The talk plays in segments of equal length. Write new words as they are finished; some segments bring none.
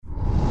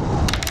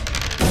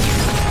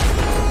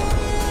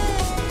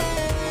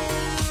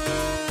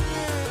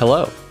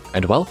Hello,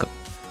 and welcome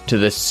to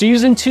the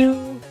Season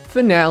 2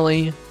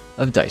 finale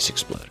of Dice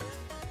Exploder.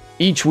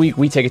 Each week,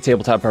 we take a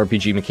tabletop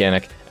RPG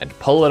mechanic and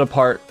pull it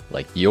apart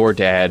like your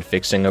dad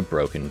fixing a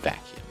broken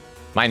vacuum.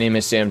 My name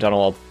is Sam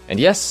Dunawald, and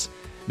yes,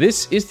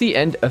 this is the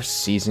end of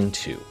Season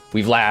 2.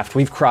 We've laughed,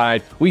 we've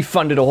cried, we've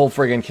funded a whole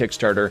friggin'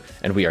 Kickstarter,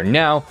 and we are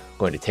now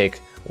going to take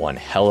one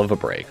hell of a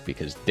break,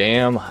 because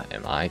damn,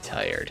 am I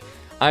tired.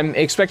 I'm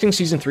expecting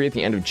Season 3 at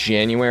the end of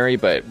January,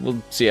 but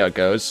we'll see how it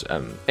goes.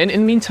 And in the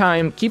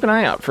meantime, keep an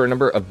eye out for a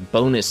number of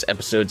bonus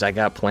episodes I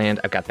got planned.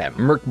 I've got that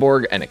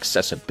Merkborg and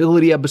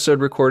accessibility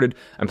episode recorded.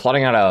 I'm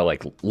plotting out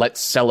a,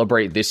 let's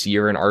celebrate this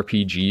year in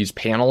RPGs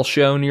panel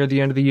show near the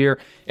end of the year.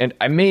 And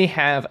I may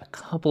have a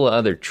couple of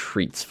other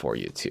treats for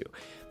you, too.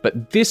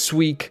 But this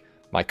week,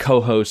 my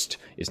co-host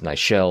is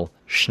Nychelle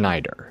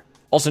Schneider,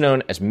 also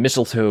known as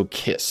Mistletoe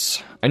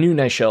Kiss. I knew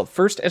Nychelle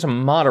first as a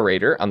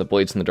moderator on the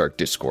Blades in the Dark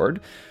Discord,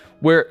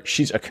 where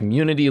she's a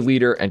community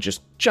leader and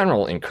just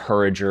general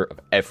encourager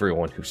of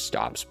everyone who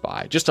stops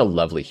by. Just a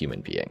lovely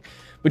human being.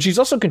 But she's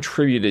also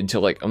contributed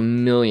to a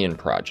million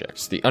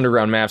projects. The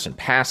Underground Maps and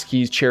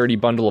Passkeys charity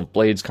bundle of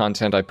Blades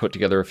content I put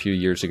together a few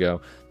years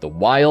ago. The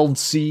Wild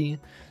Sea.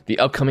 The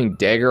upcoming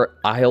Dagger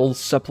Isle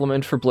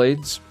supplement for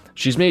Blades.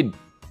 She's made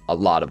a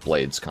lot of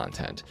Blades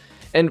content.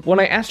 And when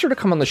I asked her to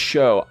come on the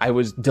show, I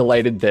was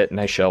delighted that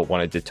Nychelle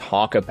wanted to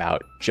talk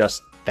about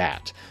just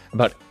that.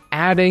 About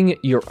adding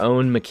your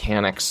own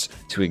mechanics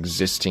to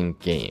existing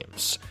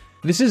games.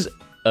 This is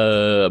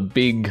a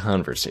big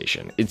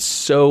conversation. It's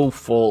so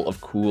full of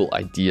cool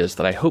ideas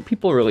that I hope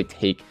people really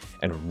take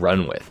and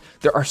run with.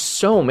 There are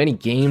so many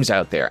games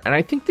out there, and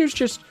I think there's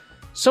just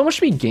so much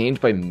to be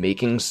gained by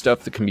making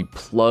stuff that can be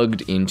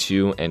plugged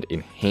into and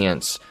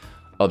enhance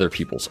other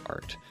people's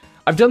art.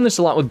 I've done this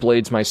a lot with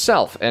Blades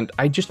myself, and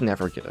I just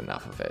never get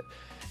enough of it.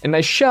 And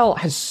Nychelle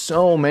has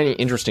so many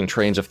interesting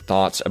trains of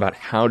thoughts about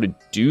how to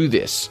do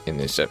this in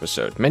this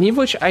episode, many of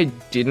which I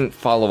didn't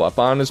follow up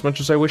on as much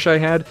as I wish I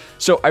had.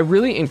 So I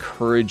really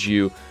encourage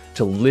you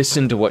to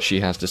listen to what she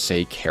has to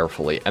say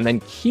carefully and then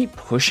keep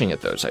pushing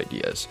at those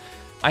ideas.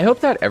 I hope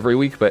that every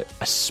week, but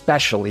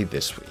especially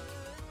this week.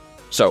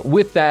 So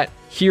with that,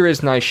 here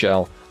is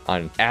Nychelle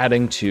on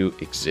adding to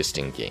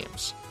existing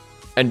games.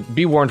 And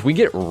be warned, we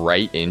get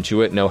right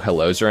into it, no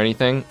hellos or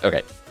anything.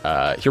 Okay.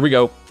 Here we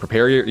go.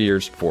 Prepare your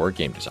ears for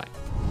game design.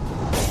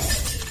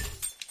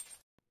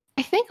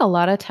 I think a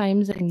lot of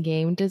times in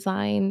game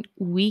design,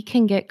 we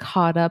can get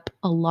caught up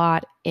a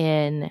lot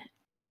in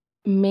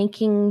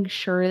making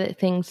sure that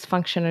things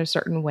function a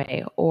certain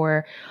way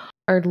or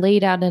are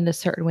laid out in a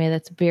certain way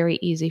that's very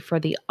easy for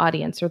the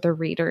audience or the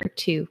reader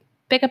to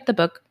pick up the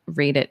book,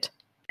 read it,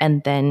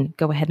 and then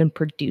go ahead and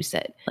produce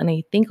it. And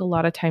I think a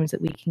lot of times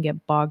that we can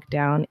get bogged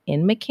down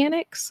in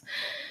mechanics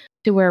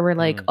to where we're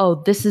like, oh,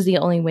 this is the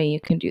only way you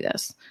can do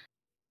this.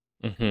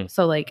 Mm-hmm.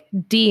 So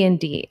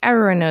D&D,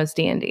 everyone knows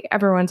D&D.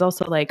 Everyone's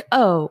also like,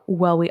 oh,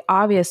 well, we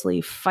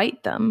obviously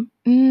fight them.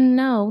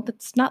 No,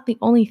 that's not the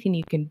only thing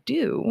you can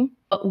do.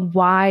 But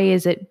why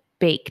is it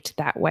baked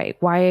that way?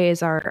 Why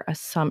is our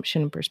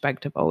assumption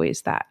perspective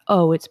always that,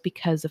 oh, it's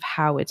because of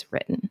how it's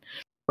written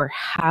or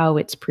how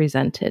it's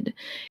presented?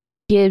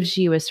 Gives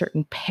you a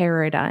certain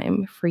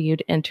paradigm for you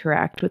to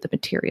interact with the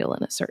material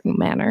in a certain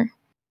manner.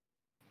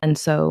 And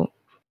so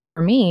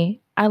for me,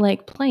 I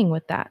like playing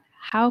with that.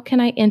 How can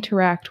I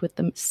interact with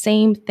the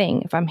same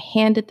thing? If I'm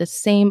handed the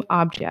same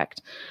object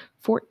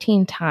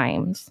 14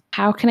 times,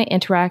 how can I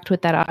interact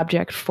with that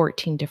object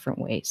 14 different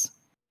ways?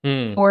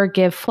 Or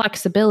give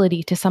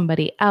flexibility to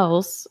somebody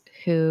else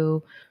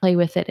who play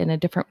with it in a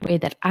different way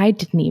that I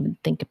didn't even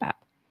think about.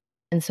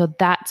 And so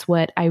that's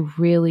what I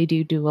really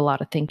do a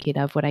lot of thinking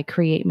of when I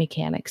create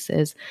mechanics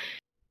is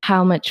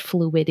how much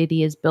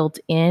fluidity is built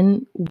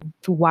in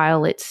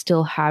while it's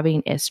still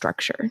having a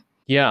structure.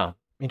 Yeah,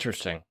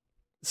 interesting.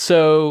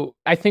 So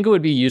I think it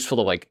would be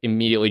useful to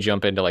immediately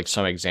jump into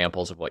some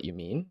examples of what you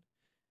mean.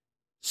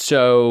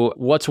 So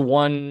what's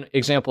one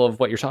example of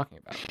what you're talking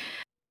about?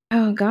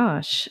 Oh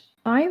gosh.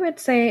 I would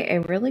say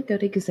a really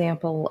good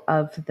example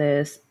of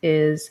this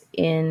is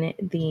in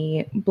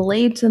the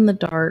Blades in the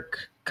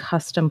Dark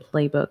custom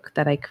playbook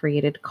that I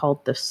created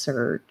called The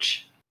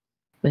Surge,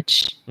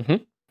 which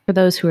for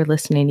those who are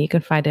listening, you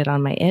can find it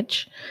on my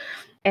itch.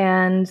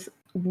 And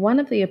one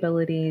of the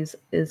abilities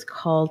is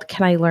called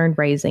Can I Learn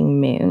Raising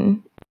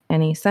Moon?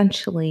 And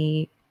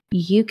essentially,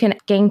 you can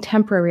gain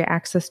temporary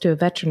access to a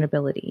veteran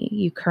ability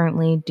you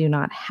currently do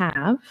not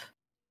have.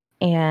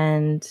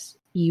 And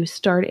you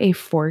start a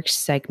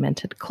forced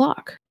segmented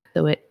clock.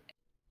 So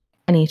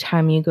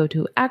anytime you go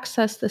to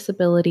access this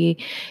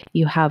ability,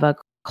 you have a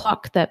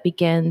clock that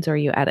begins or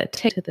you add a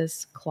tick to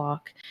this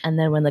clock. And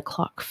then when the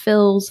clock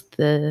fills,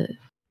 the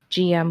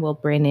GM will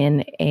bring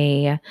in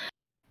a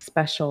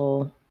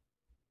special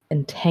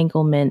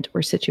entanglement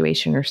or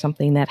situation or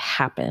something that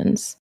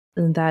happens.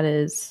 And that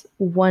is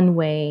one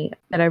way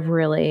that I've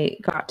really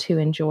got to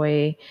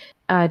enjoy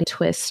a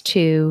twist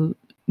to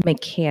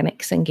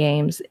mechanics in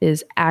games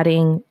is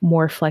adding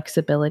more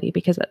flexibility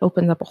because it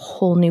opens up a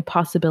whole new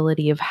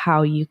possibility of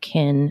how you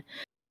can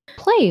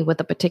play with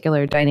a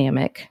particular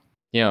dynamic.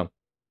 Yeah.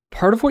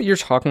 part of what you're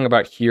talking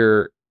about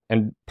here,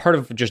 and part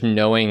of just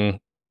knowing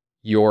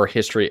your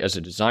history as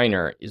a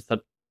designer, is that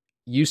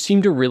you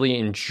seem to really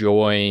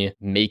enjoy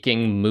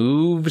making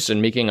moves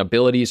and making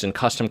abilities and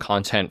custom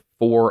content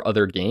for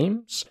other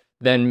games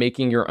than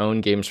making your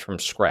own games from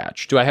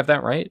scratch. Do I have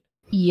that right?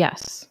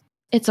 Yes.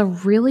 It's a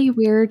really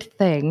weird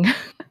thing,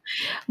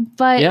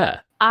 but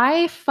Yeah.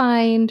 I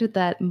find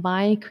that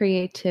my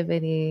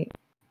creativity,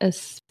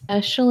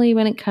 especially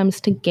when it comes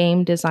to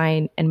game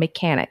design and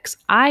mechanics,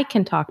 I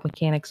can talk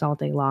mechanics all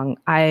day long.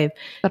 I've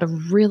got a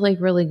really,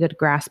 really good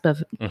grasp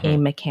of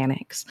game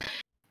mechanics,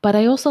 but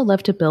I also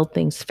love to build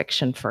things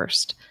fiction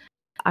first.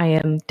 I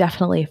am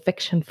definitely a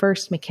fiction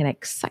first,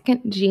 mechanics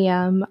second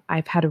GM.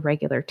 I've had a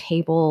regular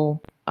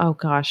table. Oh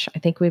gosh, I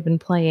think we've been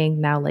playing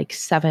now like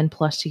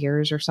 7+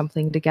 years or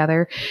something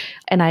together.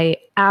 And I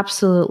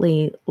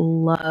absolutely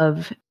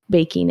love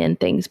baking in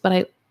things, but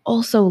I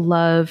also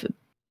love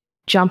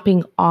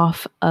jumping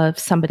off of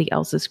somebody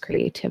else's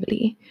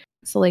creativity.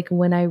 So, like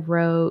when I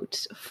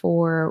wrote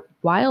for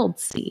Wild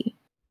Sea,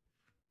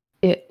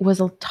 it was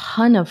a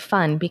ton of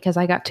fun because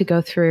I got to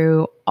go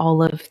through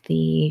all of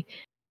the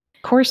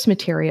course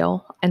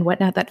material and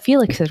whatnot that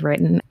Felix has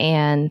written.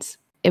 And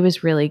it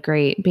was really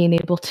great being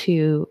able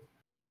to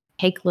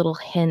take little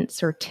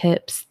hints or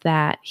tips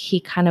that he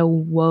kind of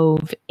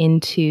wove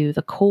into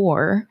the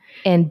core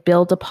and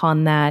build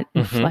upon that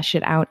and flesh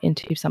it out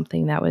into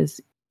something that was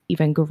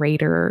even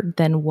greater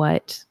than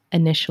what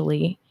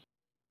initially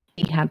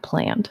he had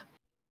planned.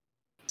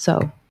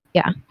 So,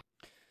 yeah.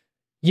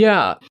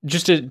 Yeah,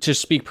 just to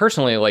speak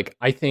personally, like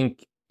I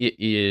think it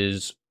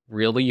is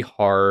really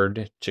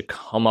hard to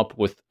come up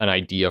with an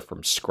idea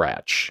from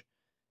scratch,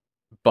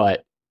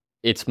 but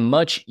it's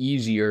much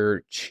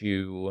easier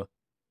to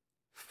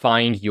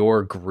find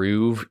your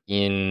groove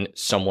in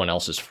someone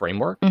else's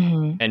framework.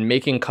 And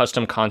making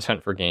custom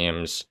content for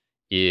games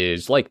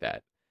is like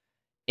that.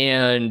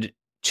 And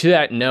to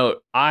that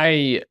note,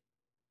 I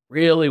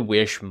really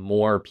wish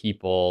more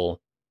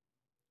people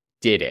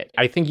did it.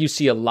 I think you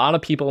see a lot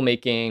of people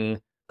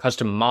making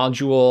custom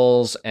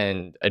modules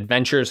and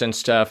adventures and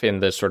stuff in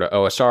the sort of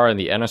OSR and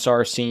the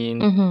NSR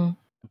scene.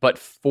 But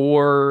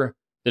for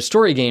the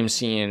story game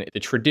scene, the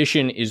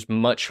tradition is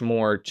much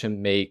more to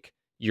make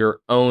your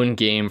own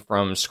game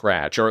from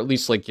scratch, or at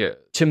least like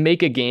to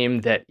make a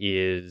game that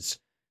is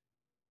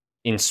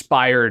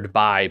inspired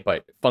by,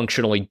 but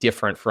functionally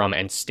different from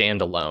and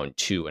standalone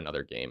to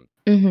another game,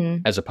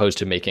 as opposed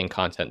to making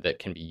content that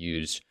can be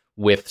used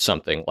with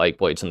something like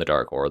Blades in the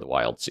Dark or the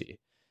Wild Sea.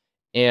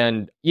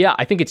 And yeah,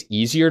 I think it's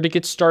easier to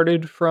get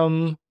started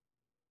from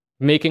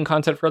making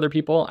content for other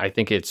people. I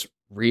think it's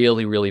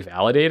really, really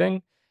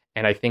validating.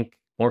 And I think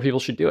more people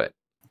should do it.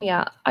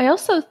 Yeah. I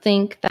also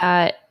think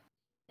that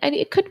and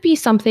it could be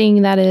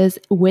something that is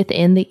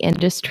within the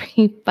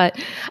industry, but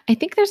I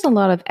think there's a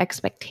lot of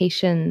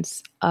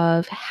expectations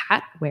of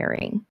hat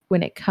wearing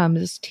when it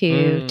comes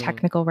to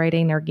technical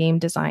writing or game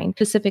design,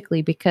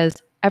 specifically because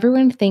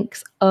everyone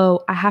thinks, oh,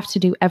 I have to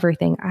do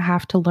everything. I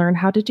have to learn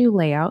how to do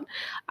layout.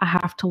 I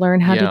have to learn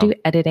how to do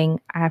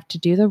editing. I have to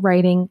do the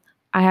writing.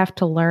 I have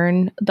to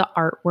learn the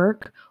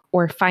artwork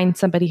or find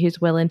somebody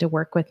who's willing to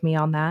work with me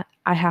on that.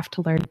 I have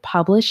to learn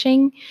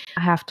publishing.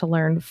 I have to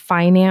learn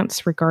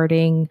finance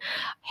regarding,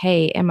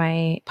 hey, am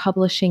I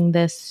publishing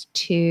this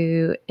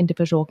to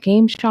individual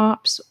game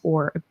shops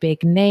or a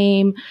big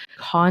name,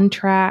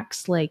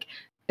 contracts? Like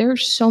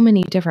there's so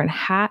many different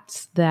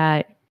hats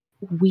that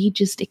we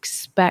just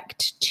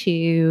expect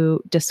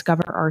to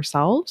discover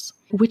ourselves,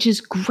 which is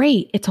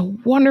great. It's a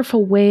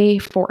wonderful way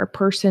for a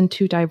person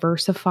to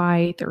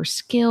diversify their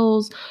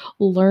skills,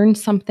 learn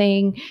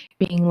something,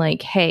 being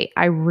like, hey,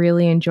 I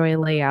really enjoy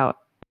layout,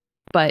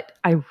 but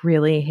I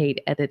really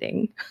hate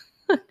editing.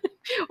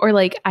 Or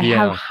like, I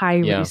have high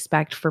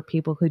respect for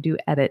people who do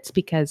edits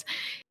because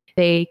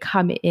they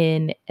come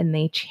in and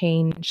they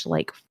change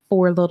like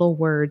 4 little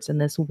words in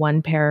this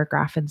one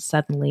paragraph and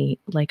suddenly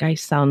like I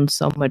sound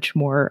so much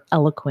more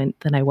eloquent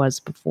than I was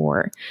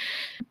before.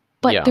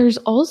 But there's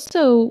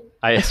also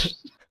I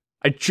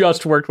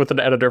just worked with an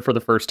editor for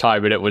the first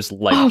time and it was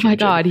like, oh my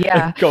God,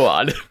 yeah. Go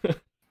on.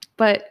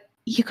 But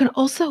you can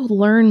also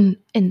learn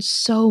in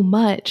so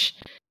much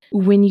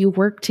when you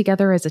work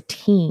together as a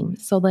team.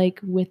 So like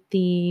with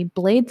the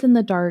Blades in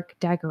the Dark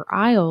Dagger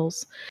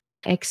Isles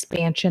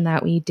expansion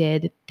that we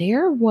did,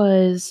 there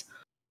was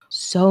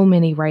so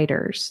many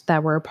writers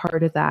that were a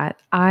part of that.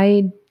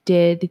 I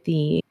did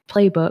the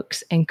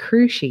playbooks and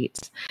crew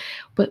sheets,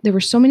 but there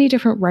were so many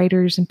different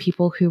writers and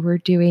people who were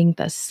doing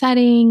the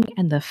setting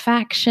and the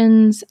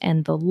factions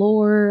and the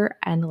lore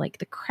and like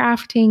the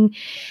crafting.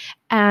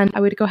 And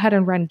I would go ahead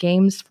and run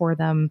games for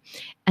them.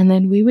 And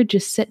then we would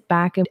just sit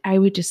back and I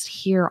would just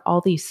hear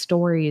all these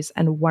stories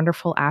and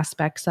wonderful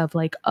aspects of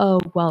like, oh,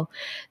 well,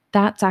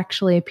 that's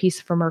actually a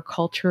piece from our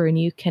culture and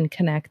you can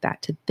connect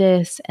that to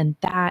this and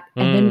that.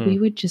 And then we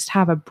would just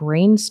have a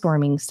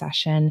brainstorming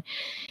session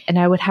and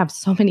I would have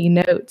so many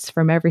notes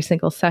from every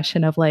single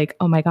session of like,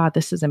 oh my God,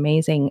 this is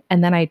amazing.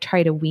 And then I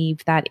try to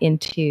weave that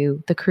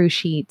into the crew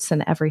sheets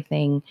and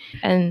everything.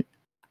 And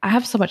I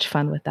have so much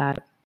fun with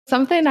that.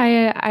 Something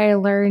I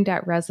learned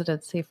at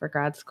residency for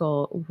grad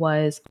school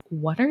was,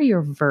 what are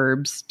your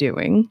verbs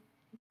doing?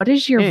 What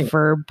is your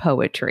verb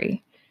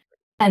poetry?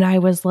 And I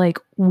was like,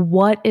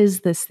 what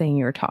is this thing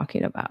you're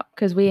talking about?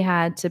 Because we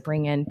had to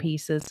bring in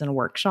pieces and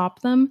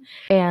workshop them.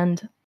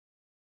 And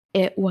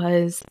it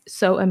was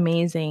so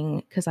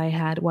amazing because I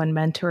had one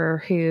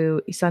mentor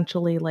who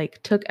essentially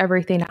like took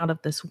everything out of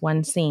this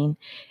one scene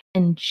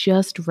and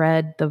just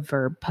read the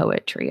verb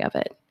poetry of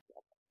it.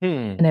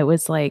 And it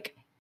was like,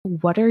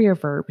 what are your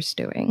verbs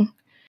doing?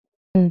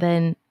 And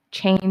then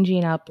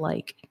changing up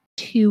like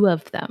 2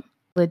 of them,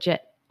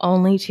 legit,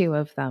 only 2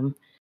 of them,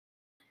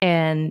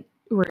 and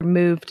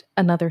removed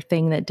another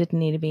thing that didn't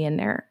need to be in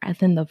there. And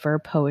then the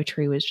verb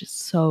poetry was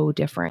just so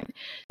different.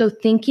 So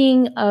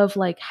thinking of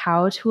like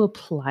how to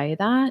apply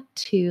that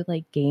to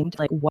like game,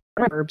 like what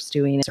are verbs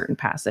doing in a certain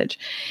passage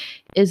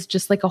is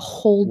just like a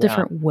whole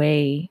different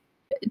way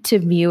to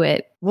view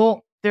it.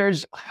 Well,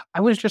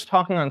 I was just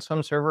talking on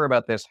some server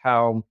about this,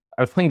 how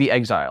I was playing the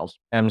Exiles,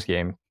 M's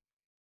game.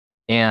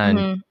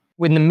 And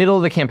in the middle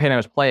of the campaign I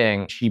was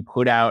playing, she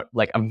put out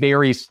like a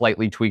very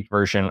slightly tweaked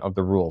version of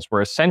the rules,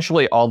 where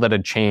essentially all that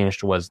had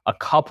changed was a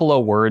couple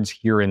of words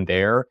here and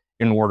there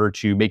in order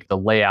to make the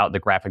layout, the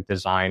graphic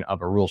design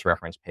of a rules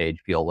reference page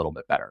feel a little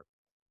bit better.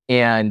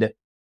 And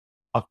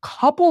a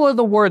couple of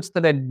the words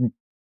that had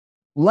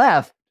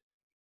left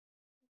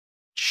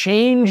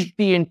changed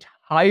the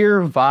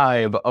entire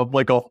vibe of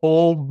like a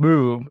whole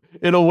move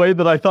in a way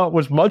that I thought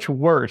was much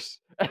worse.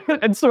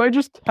 And so I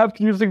just kept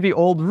using the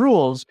old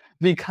rules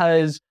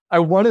because I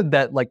wanted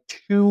that like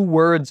 2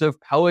 words of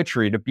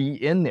poetry to be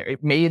in there.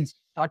 It made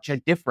such a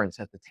difference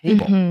at the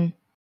table.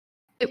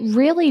 It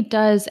really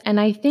does. And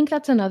I think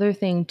that's another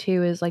thing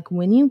too, is like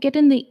when you get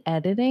in the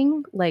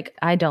editing, like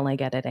I don't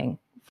like editing,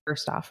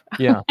 first off.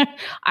 Yeah.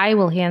 I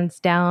will hands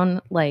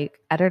down,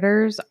 like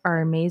editors are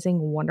amazing,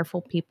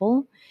 wonderful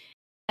people.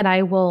 And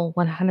I will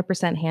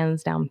 100%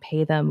 hands down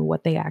pay them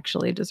what they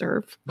actually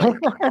deserve. Like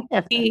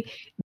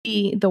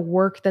the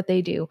work that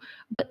they do.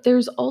 But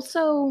there's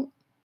also,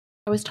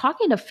 I was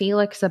talking to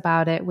Felix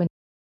about it when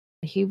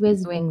he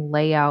was doing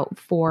layout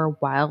for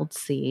Wild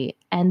Sea,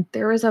 and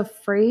there was a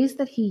phrase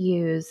that he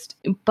used,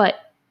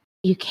 but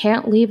you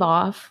can't leave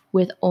off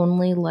with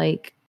only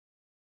like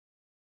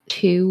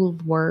 2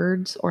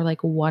 words or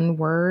like 1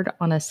 word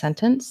on a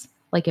sentence.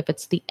 Like if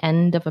it's the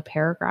end of a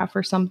paragraph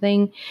or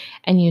something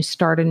and you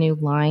start a new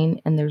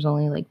line and there's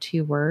only like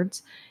 2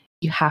 words,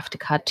 you have to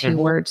cut 2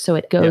 words so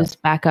it goes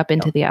back up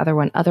into the other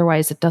one.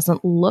 Otherwise, it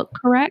doesn't look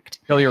correct.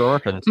 Kill your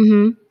orphans.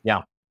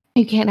 Yeah.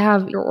 You can't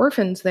have your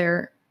orphans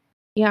there.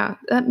 Yeah,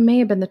 that may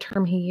have been the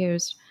term he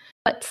used.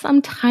 But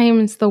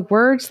sometimes the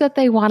words that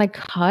they want to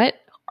cut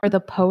are the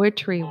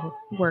poetry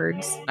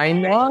words. I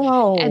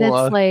know. And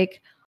it's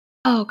like,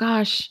 oh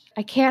gosh,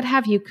 I can't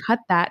have you cut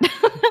that.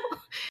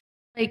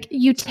 Like,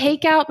 you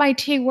take out my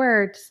 2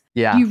 words.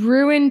 Yeah. You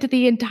ruined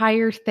the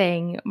entire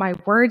thing. My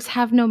words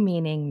have no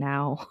meaning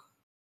now.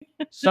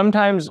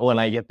 Sometimes when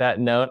I get that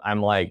note,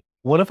 I'm like,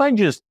 what if I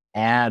just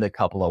add a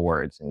couple of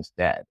words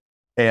instead?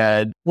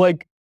 And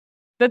like,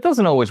 that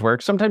doesn't always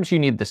work. Sometimes you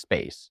need the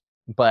space,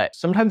 but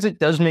sometimes it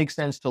does make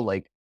sense to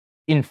like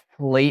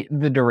inflate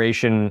the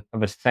duration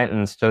of a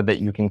sentence so that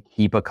you can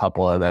keep a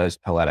couple of those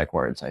poetic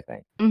words, I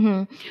think.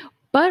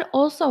 But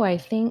also, I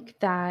think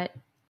that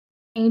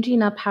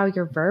changing up how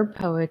your verb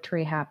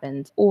poetry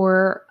happens,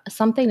 or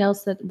something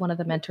else that one of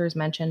the mentors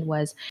mentioned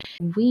was,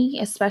 we,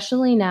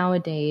 especially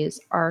nowadays,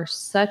 are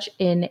such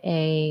in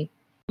a,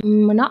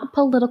 not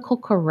political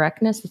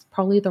correctness, it's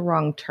probably the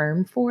wrong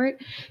term for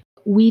it.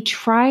 We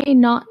try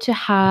not to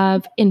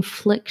have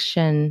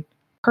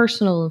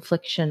personal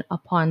infliction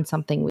upon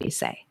something we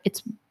say.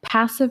 It's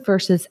passive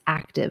versus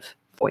active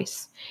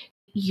voice.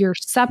 You're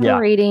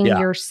separating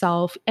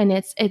yourself and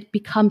it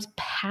becomes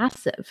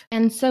passive.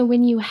 And so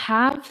when you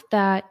have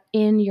that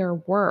in your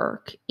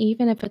work,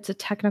 even if it's a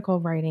technical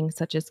writing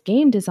such as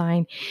game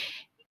design,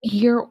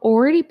 you're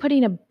already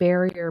putting a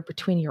barrier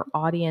between your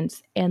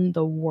audience and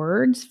the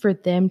words for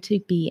them to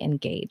be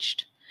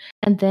engaged.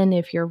 And then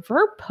if your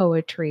verb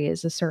poetry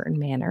is a certain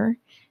manner,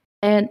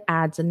 it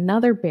adds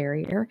another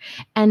barrier.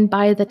 And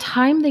by the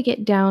time they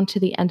get down to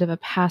the end of a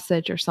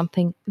passage or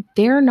something,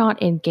 they're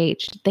not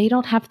engaged. They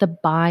don't have the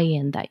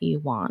buy-in that you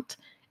want.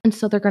 And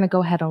so they're going to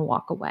go ahead and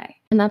walk away.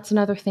 And that's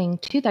another thing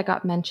too that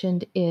got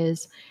mentioned,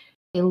 is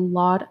a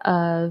lot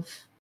of,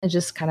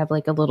 just kind of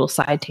like a little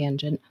side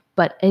tangent,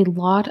 but a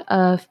lot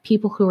of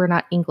people who are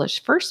not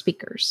English first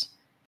speakers,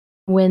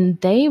 when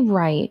they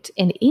write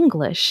in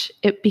English,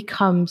 it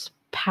becomes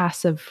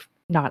passive,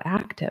 not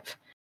active,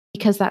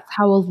 because that's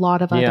how a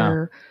lot of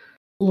other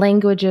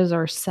languages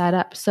are set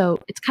up. So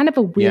it's kind of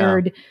a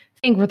weird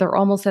thing where they're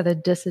almost at a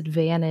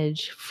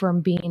disadvantage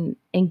from being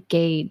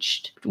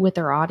engaged with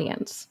their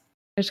audience.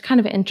 It's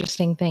kind of an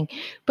interesting thing.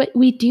 But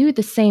we do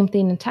the same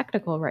thing in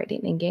technical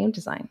writing and game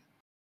design.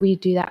 We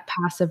do that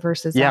passive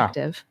versus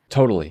active.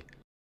 Totally.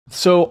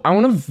 So I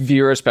want to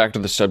veer us back to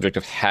the subject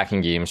of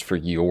hacking games for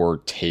your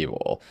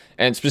table.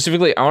 And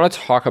specifically, I want to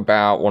talk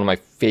about one of my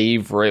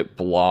favorite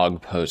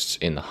blog posts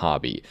in the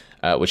hobby,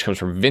 which comes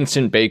from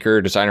Vincent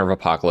Baker, designer of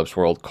Apocalypse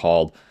World,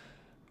 called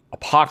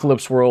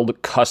Apocalypse World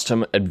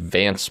Custom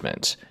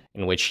Advancement,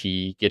 in which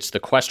he gets the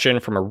question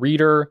from a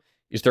reader: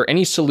 is there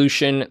any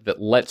solution that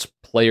lets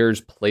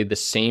players play the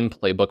same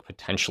playbook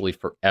potentially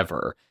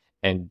forever?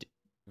 And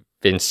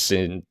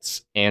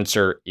Vincent's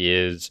answer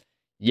is,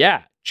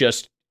 yeah,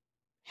 just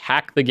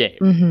hack the game.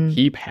 Mm-hmm.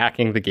 Keep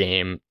hacking the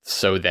game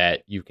so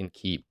that you can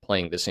keep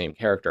playing the same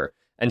character.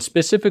 And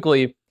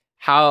specifically,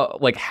 how,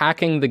 like,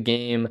 hacking the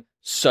game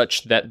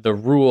such that the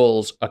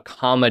rules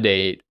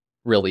accommodate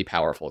really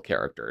powerful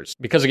characters.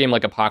 Because a game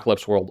like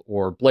Apocalypse World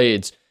or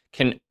Blades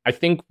can, I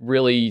think,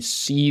 really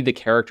see the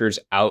characters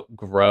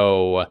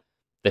outgrow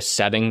the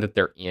setting that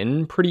they're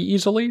in pretty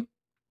easily.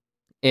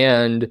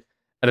 And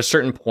at a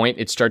certain point,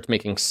 it starts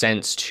making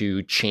sense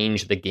to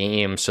change the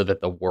game so that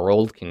the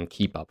world can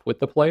keep up with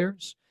the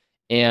players.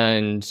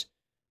 And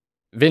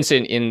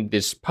Vincent, in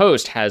this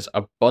post, has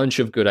a bunch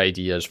of good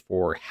ideas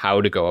for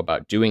how to go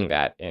about doing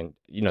that. And,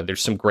 you know,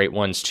 there's some great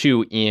ones,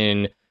 too,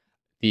 in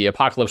the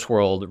Apocalypse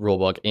World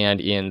rulebook and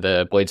in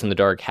the Blades in the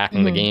Dark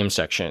hacking the game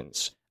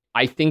sections.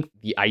 I think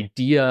the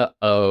idea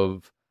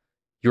of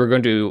you're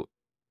going to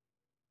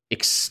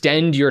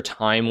extend your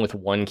time with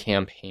one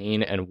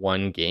campaign and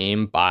one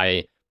game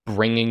by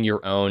bringing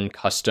your own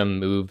custom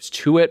moves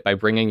to it, by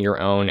bringing your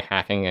own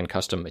hacking and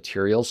custom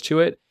materials to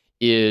it,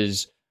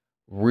 is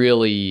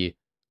really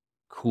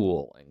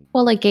cool.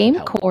 Well, a game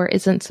core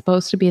isn't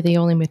supposed to be the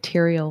only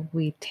material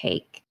we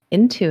take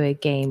into a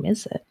game,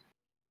 is it?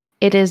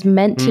 It is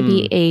meant to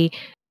be a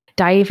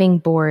diving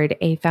board,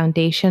 a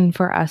foundation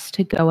for us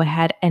to go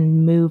ahead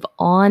and move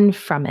on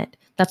from it.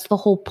 That's the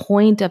whole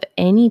point of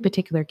any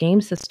particular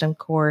game system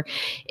core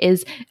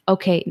is,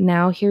 okay,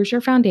 now here's your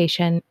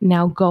foundation.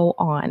 Now go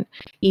on,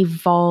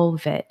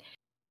 evolve it,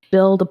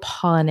 build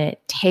upon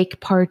it, take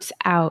parts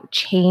out,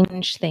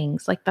 change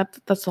things. Like that's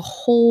the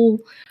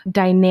whole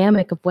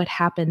dynamic of what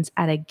happens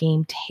at a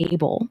game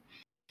table.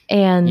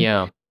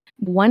 And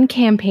one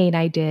campaign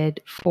I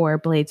did for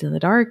Blades in the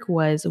Dark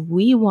was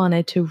we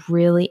wanted to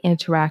really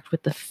interact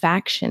with the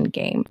faction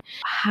game.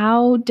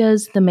 How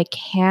does the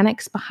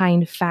mechanics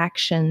behind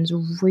factions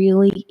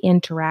really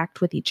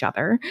interact with each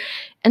other?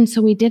 And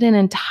so we did an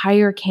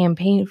entire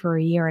campaign for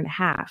a year and a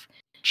half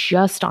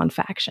just on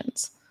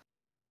factions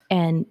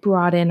and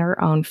brought in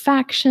our own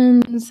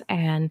factions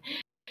and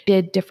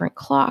did different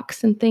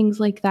clocks and things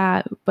like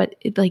that. But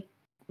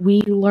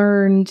we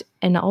learned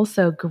and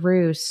also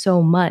grew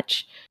so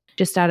much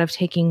just out of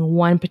taking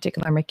one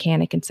particular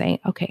mechanic and saying,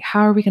 okay,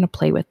 how are we going to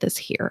play with this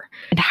here?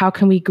 And how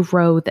can we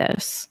grow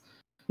this?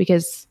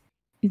 Because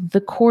the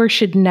core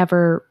should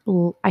never,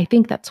 I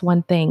think that's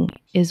one thing,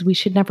 is we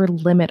should never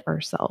limit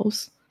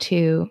ourselves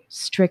to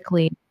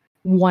strictly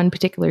one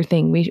particular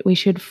thing. We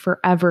should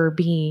forever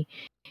be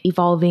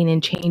evolving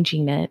and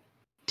changing it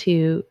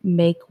to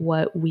make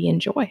what we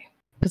enjoy.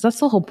 Because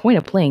that's the whole point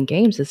of playing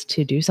games, is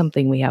to do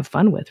something we have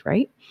fun with,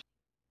 right?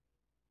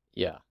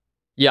 Yeah.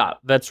 Yeah,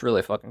 that's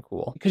really fucking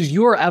cool. Because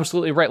you are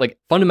absolutely right. Like,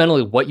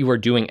 fundamentally, what you are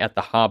doing at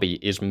the hobby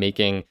is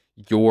making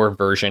your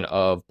version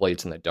of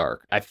Blades in the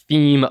Dark. A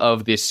theme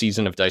of this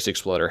season of Dice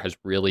Exploder has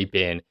really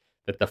been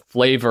that the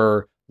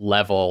flavor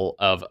level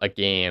of a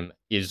game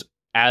is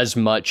as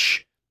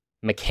much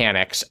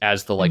mechanics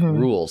as the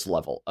rules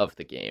level of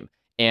the game.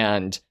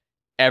 And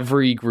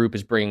every group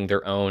is bringing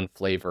their own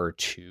flavor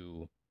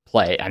to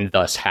play and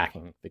thus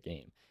hacking the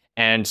game.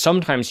 And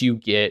sometimes you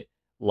get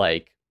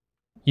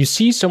you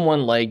see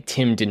someone like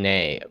Tim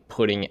Denay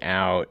putting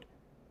out,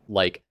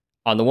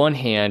 on the one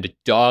hand,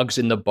 Dogs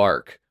in the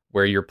Bark,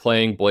 where you're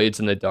playing Blades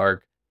in the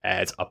Dark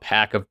as a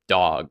pack of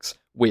dogs,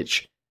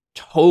 which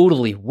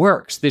totally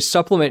works. This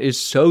supplement is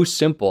so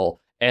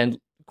simple and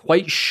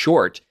quite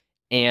short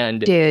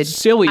and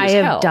silly as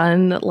hell. I have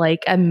done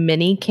a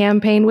mini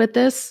campaign with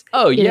this.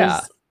 Oh, yeah.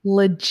 It is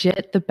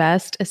legit the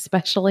best,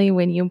 especially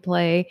when you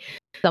play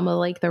some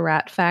of the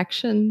rat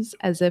factions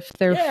as if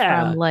they're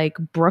from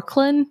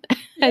Brooklyn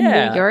and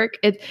New York.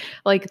 It's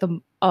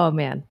oh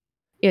man,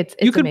 it's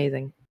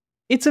amazing.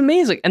 It's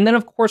amazing. And then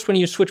of course when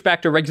you switch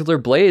back to regular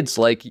Blades,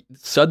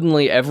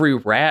 suddenly every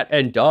rat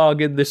and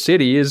dog in the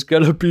city is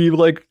gonna be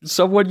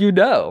someone you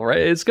know, right?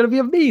 It's gonna be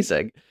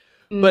amazing.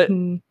 But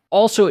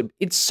also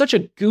it's such a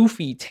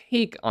goofy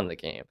take on the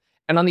game.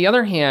 And on the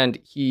other hand,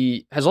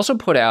 he has also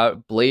put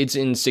out Blades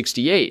in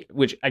 68,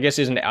 which I guess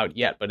isn't out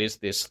yet, but is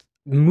this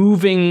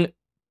moving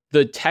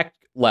the tech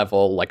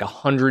level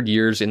 100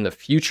 years in the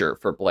future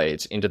for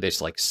Blades into this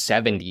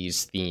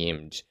 70s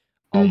themed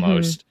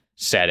almost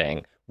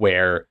setting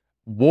where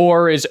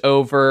war is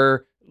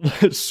over,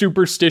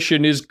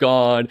 superstition is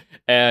gone,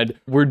 and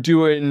we're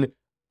doing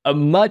a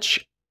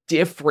much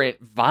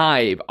different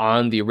vibe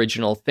on the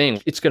original thing.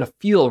 It's going to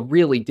feel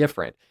really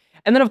different.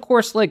 And then of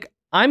course,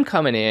 I'm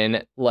coming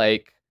in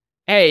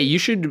hey, you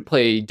should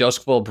play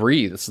Duskfall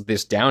Breathes,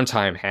 this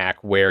downtime hack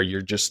where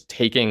you're just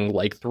taking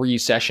 3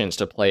 sessions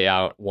to play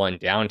out one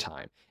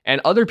downtime.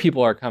 And other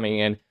people are coming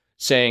in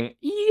saying,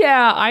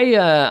 yeah,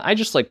 I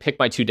just like pick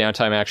my 2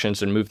 downtime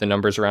actions and move the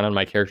numbers around on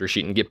my character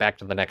sheet and get back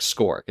to the next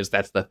score because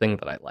that's the thing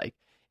that I like.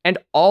 And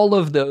all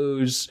of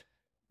those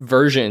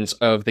versions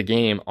of the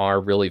game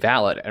are really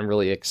valid and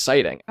really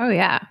exciting. Oh,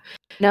 yeah.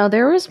 Now,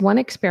 there was one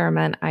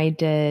experiment I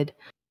did,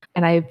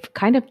 and I've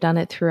kind of done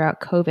it throughout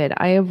COVID.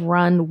 I have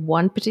run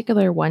one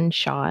particular one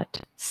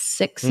shot,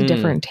 6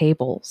 different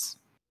tables.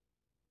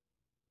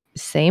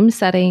 Same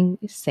setting,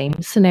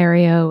 same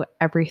scenario,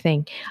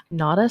 everything.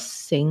 Not a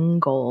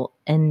single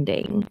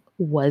ending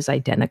was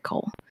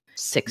identical.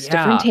 6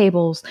 different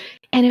tables.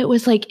 And it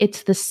was like,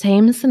 it's the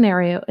same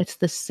scenario. It's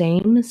the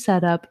same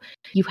setup.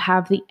 You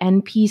have the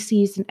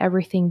NPCs and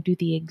everything do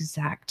the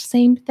exact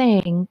same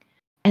thing.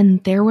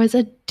 And there was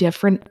a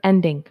different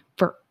ending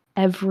for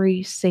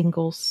every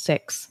single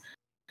 6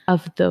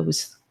 of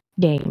those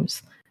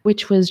games,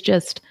 which was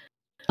just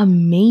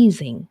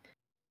amazing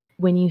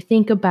when you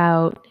think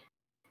about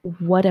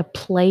what a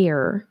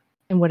player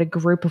and what a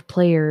group of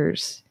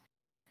players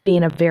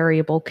being a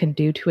variable can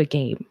do to a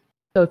game.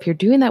 So if you're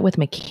doing that with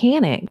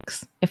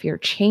mechanics, if you're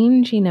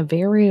changing a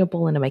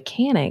variable in a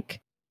mechanic,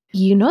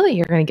 you know that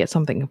you're going to get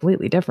something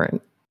completely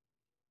different.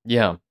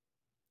 Yeah.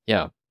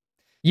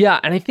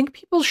 And I think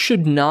people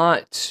should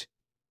not,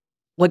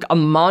 like, a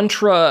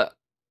mantra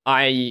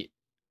I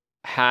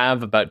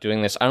have about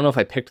doing this, I don't know if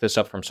I picked this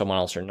up from someone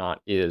else or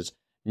not, is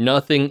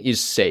nothing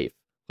is safe.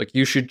 Like,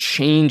 you should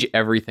change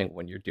everything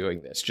when you're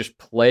doing this. Just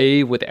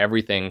play with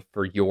everything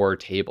for your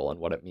table and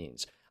what it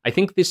means. I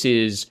think this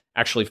is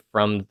actually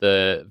from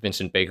the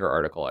Vincent Baker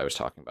article I was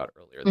talking about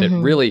earlier, that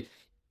really,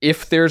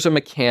 if there's a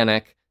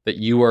mechanic that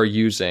you are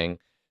using,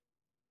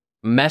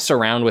 mess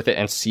around with it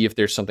and see if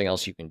there's something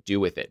else you can do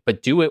with it,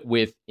 but do it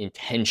with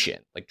intention.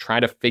 Like, try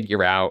to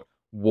figure out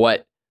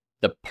what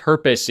the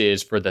purpose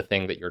is for the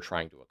thing that you're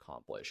trying to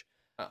accomplish.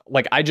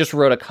 Like, I just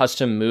wrote a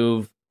custom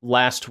move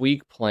last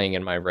week playing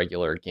in my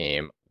regular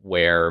game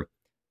where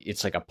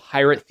it's like a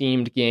pirate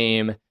themed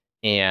game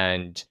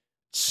and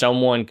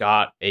someone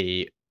got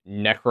a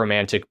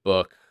necromantic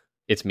book.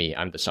 It's me,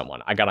 I'm the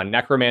someone. I got a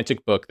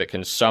necromantic book that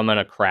can summon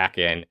a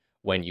kraken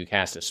when you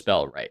cast a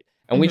spell, right?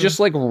 And we just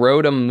like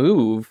wrote a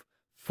move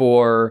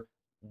for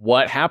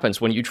what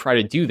happens when you try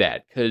to do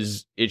that,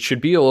 because it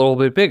should be a little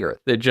bit bigger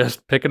than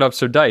just picking up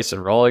some dice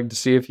and rolling to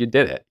see if you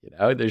did it. You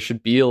know, there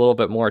should be a little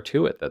bit more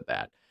to it than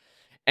that.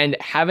 And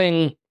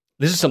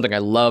this is something I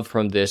love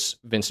from this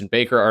Vincent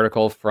Baker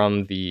article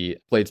from the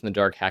Blades in the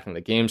Dark Hacking the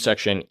Game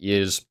section,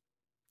 is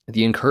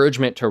the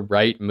encouragement to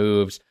write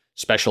moves,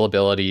 special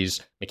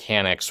abilities,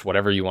 mechanics,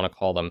 whatever you want to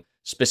call them,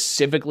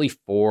 specifically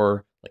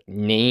for like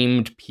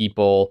named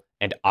people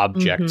and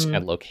objects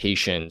and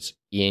locations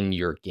in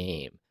your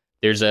game.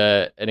 There's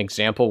an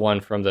example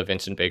one from the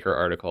Vincent Baker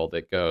article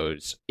that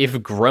goes, if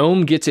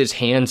Grome gets his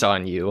hands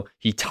on you,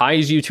 he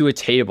ties you to a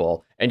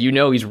table, and you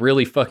know he's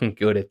really fucking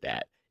good at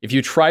that. If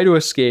you try to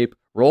escape,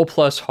 roll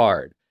plus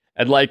hard.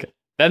 And like,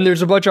 then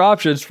there's a bunch of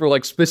options for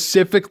like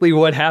specifically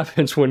what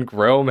happens when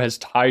Grome has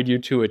tied you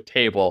to a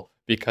table,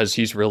 because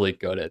he's really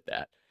good at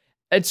that.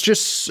 It's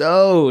just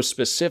so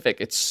specific.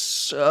 It's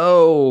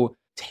so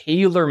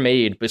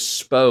tailor-made,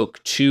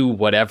 bespoke to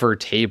whatever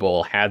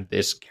table had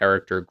this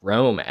character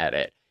Grome at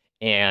it.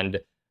 And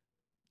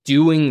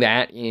doing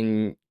that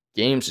in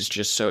games is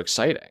just so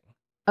exciting.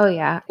 Oh,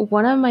 yeah.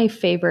 One of my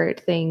favorite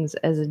things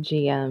as a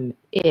GM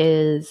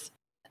is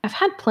I've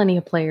had plenty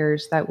of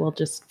players that will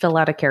just fill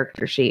out a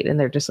character sheet and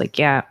they're just like,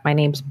 yeah, my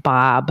name's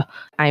Bob.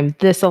 I'm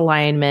this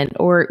alignment.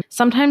 Or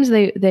sometimes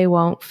they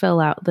won't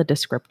fill out the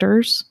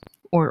descriptors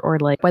or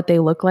like what they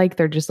look like.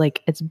 They're just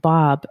like, it's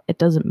Bob. It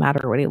doesn't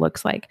matter what he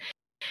looks like.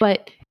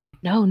 But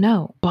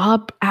no,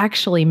 Bob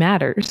actually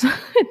matters.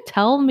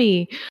 Tell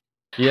me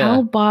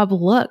how Bob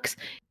looks.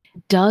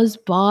 Does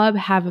Bob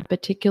have a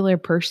particular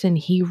person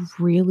he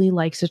really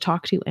likes to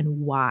talk to,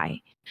 and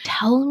why?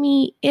 Tell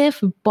me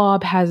if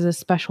Bob has a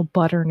special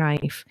butter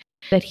knife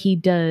that he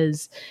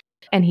does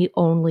and he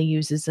only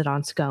uses it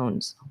on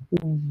scones.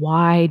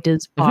 Why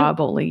does Bob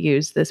only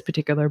use this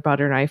particular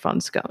butter knife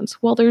on scones?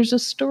 Well, there's a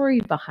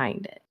story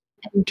behind it.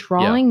 And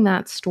drawing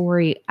that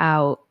story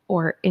out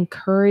or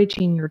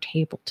encouraging your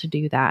table to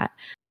do that,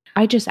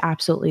 I just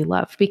absolutely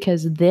love,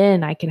 because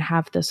then I can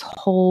have this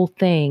whole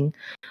thing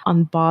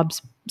on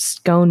Bob's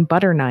scone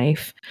butter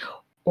knife,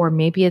 or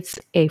maybe it's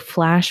a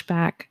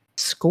flashback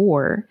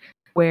score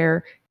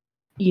where,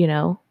 you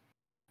know,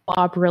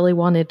 Bob really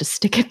wanted to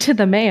stick it to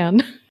the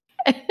man.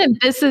 And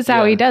this is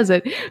how he does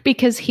it,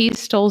 because he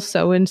stole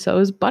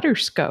so-and-so's butter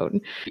scone,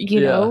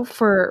 you know,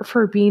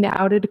 for being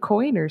outed a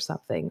coin or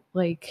something.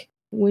 Like,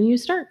 when you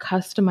start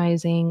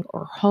customizing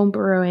or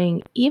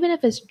homebrewing, even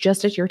if it's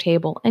just at your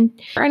table, and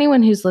for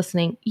anyone who's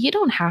listening, you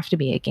don't have to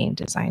be a game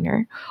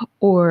designer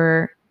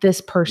or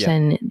this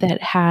person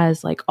that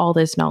has like all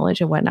this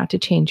knowledge and whatnot to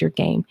change your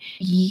game.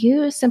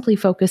 You simply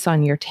focus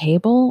on your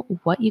table,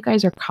 what you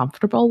guys are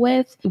comfortable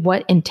with,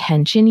 what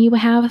intention you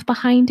have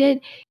behind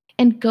it,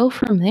 and go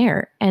from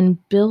there and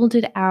build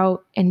it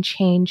out and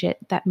change it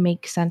that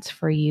makes sense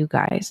for you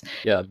guys.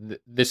 Yeah,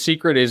 the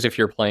secret is, if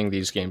you're playing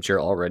these games,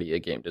 you're already a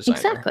game designer.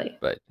 Exactly.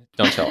 But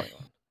don't tell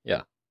anyone.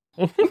 Yeah.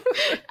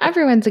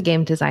 Everyone's a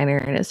game designer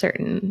in a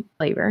certain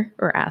flavor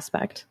or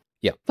aspect.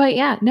 Yeah. But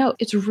yeah, no,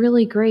 it's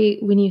really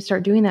great when you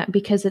start doing that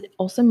because it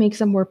also makes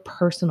them more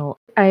personal.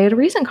 I had a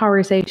recent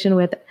conversation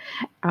with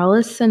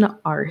Allison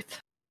Arth,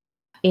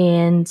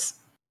 and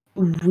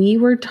we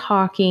were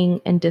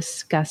talking and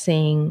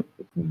discussing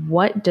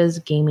what does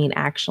gaming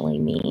actually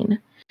mean.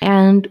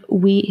 And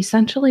we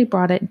essentially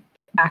brought it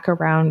back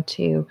around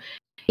to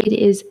it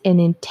is an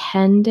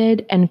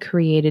intended and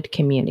created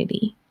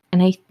community.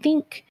 And I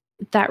think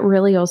that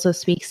really also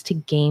speaks to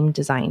game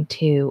design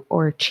too,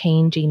 or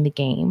changing the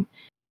game,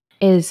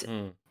 is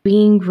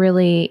being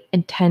really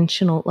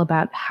intentional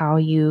about how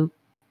you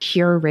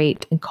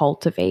curate and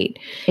cultivate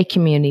a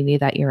community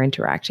that you're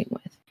interacting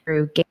with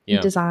through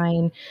game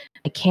design,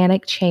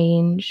 mechanic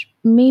change,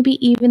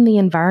 maybe even the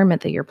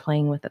environment that you're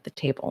playing with at the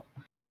table.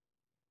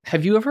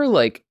 Have you ever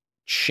like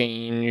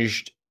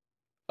changed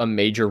a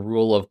major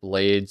rule of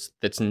Blades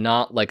that's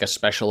not like a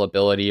special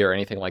ability or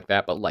anything like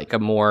that, but like a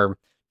more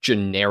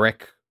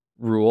generic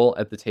rule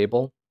at the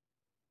table?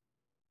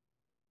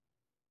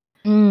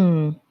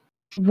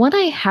 What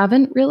I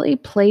haven't really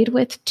played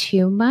with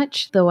too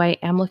much, though I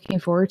am looking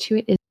forward to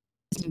it,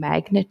 is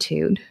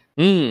magnitude.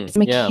 It's a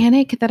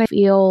mechanic that I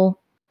feel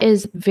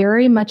is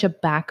very much a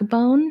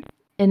backbone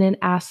in an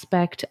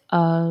aspect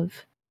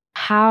of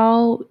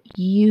how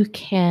you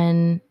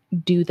can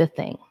do the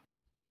thing.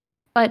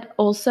 But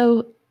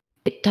also,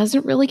 it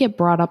doesn't really get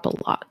brought up a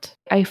lot.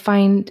 I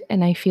find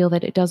and I feel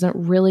that it doesn't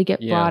really get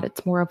brought.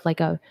 It's more of like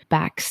a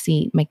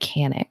backseat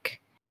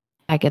mechanic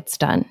that gets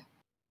done.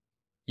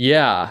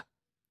 Yeah.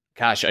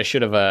 Gosh, I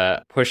should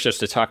have pushed us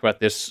to talk about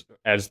this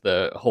as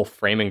the whole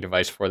framing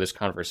device for this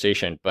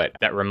conversation, but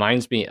that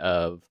reminds me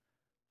of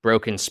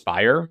Broken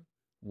Spire,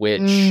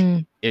 which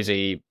is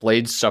a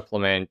Blades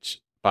supplement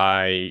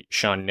by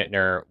Sean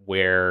Nittner,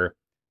 where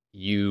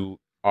you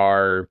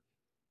are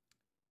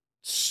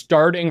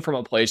starting from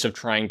a place of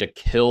trying to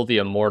kill the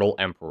Immortal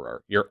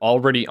Emperor. You're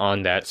already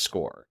on that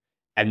score.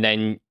 And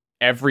then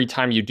every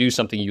time you do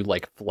something, you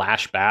like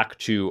flash back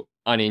to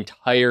an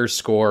entire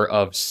score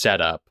of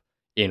setup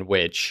in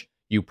which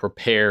you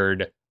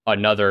prepared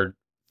another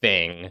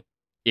thing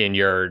in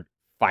your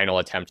final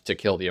attempt to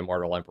kill the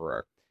Immortal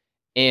Emperor.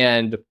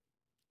 And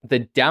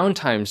the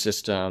downtime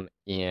system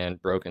in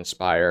Broken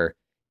Spire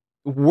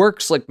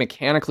works like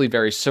mechanically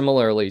very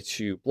similarly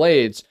to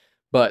Blades,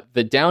 but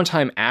the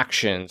downtime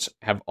actions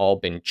have all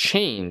been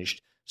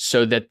changed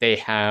so that they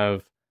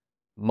have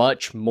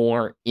much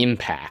more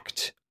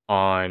impact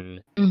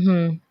on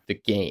the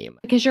game.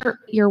 Because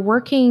you're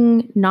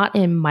working not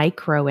in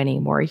micro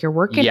anymore. You're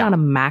working on a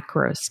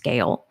macro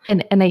scale.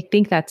 And I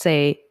think that's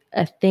a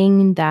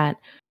thing that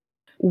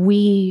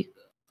we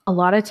a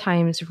lot of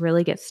times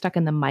really get stuck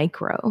in the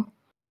micro.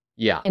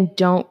 Yeah. And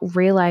don't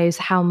realize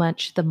how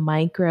much the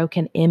micro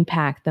can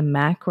impact the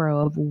macro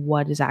of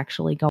what is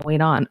actually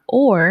going on,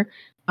 or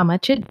how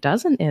much it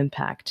doesn't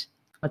impact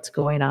what's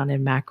going on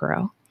in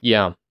macro.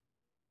 Yeah.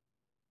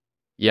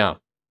 Yeah.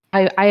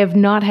 I have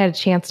not had a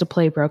chance to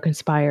play Broken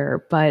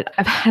Spire, but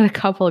I've had a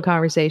couple of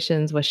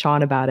conversations with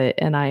Sean about it,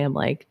 and I am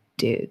like,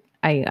 dude,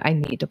 I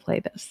need to play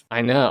this.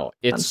 I know.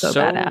 It's so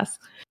badass.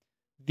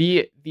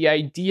 The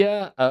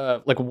idea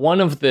of like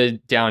one of the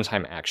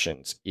downtime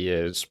actions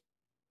is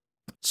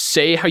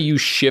say how you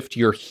shift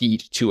your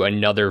heat to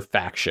another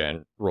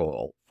faction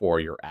role for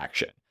your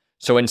action.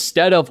 So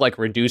instead of like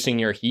reducing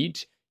your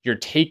heat, you're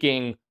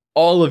taking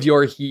all of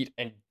your heat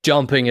and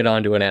dumping it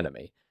onto an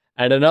enemy.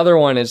 And another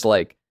one is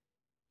like,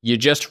 you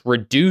just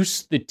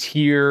reduce the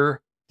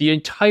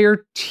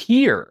entire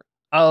tier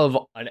of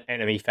an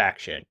enemy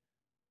faction,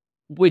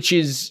 which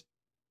is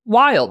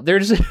wild.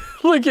 There's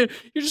like, you're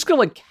just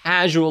gonna like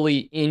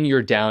casually in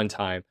your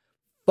downtime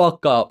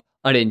fuck up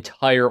an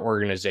entire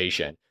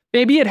organization.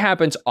 Maybe it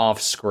happens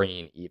off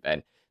screen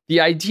even.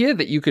 The idea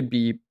that you could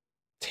be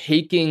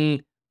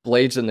taking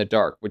Blades in the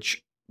Dark,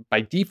 which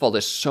by default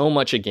is so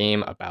much a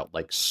game about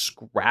like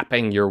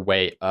scrapping your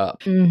way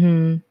up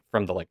from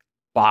the like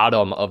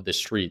bottom of the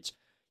streets.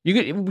 You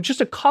get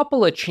just a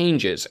couple of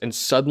changes and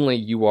suddenly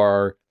you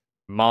are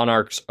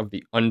monarchs of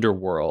the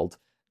underworld,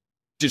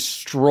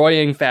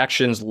 destroying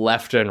factions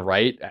left and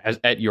right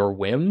at your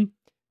whim.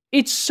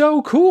 It's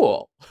so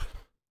cool.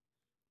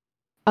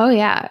 Oh,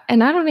 yeah.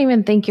 And I don't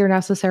even think you're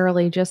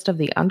necessarily just of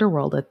the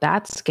underworld at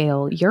that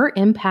scale. You're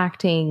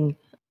impacting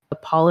the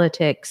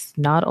politics,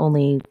 not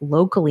only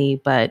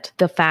locally, but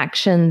the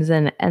factions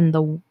and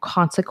the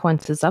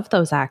consequences of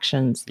those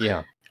actions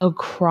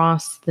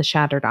across the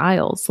Shattered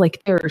Isles.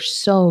 Like, there's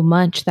so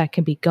much that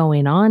can be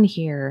going on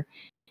here.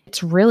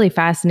 It's really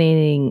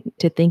fascinating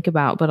to think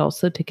about, but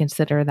also to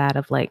consider that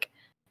of like,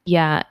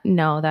 yeah,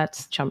 no,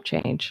 that's chump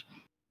change.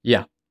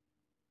 Yeah.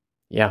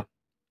 Yeah.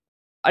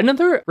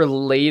 Another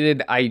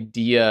related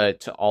idea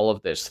to all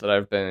of this that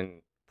I've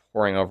been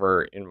poring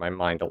over in my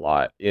mind a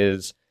lot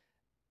is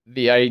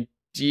the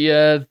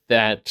idea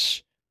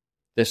that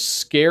the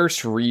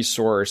scarce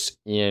resource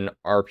in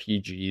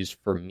RPGs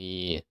for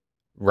me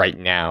right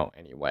now,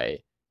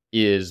 anyway,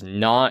 is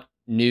not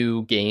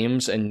new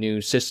games and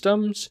new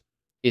systems.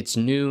 it's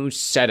new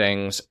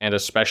settings and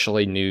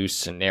especially new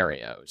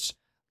scenarios.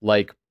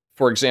 Like,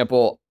 for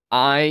example,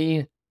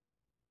 I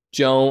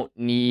don't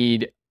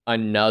need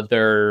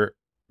another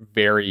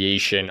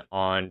variation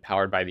on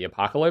Powered by the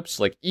Apocalypse.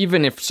 Like,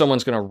 even if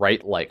someone's going to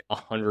write like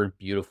 100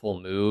 beautiful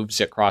moves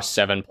across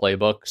 7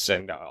 playbooks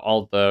and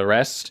all the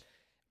rest,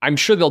 I'm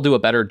sure they'll do a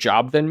better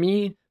job than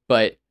me.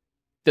 But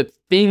the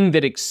thing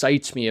that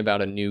excites me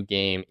about a new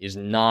game is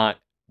not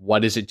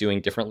what is it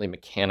doing differently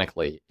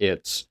mechanically.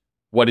 It's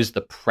what is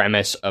the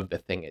premise of the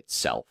thing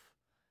itself.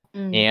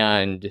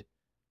 And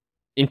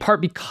in part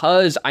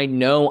because I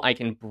know I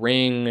can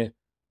bring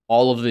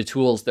all of the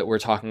tools that we're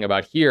talking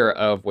about here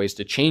of ways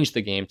to change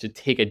the game, to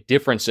take a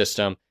different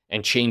system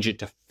and change it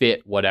to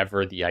fit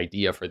whatever the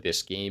idea for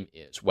this game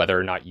is, whether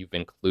or not you've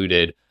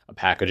included a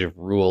package of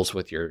rules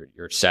with your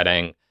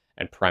setting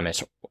and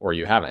premise or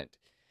you haven't.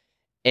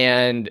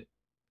 And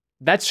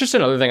that's just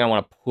another thing I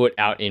want to put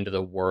out into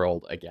the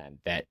world again,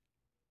 that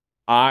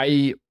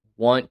I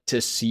want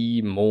to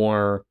see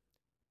more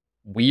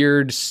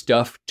weird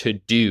stuff to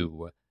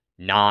do,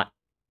 not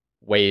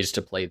ways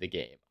to play the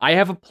game. I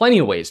have plenty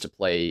of ways to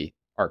play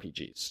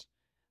RPGs.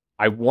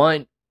 I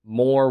want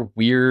more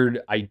weird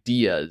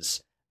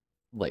ideas,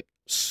 like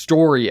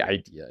story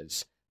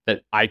ideas,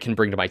 that I can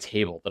bring to my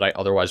table that I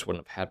otherwise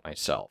wouldn't have had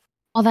myself.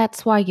 Well,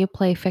 that's why you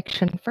play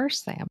fiction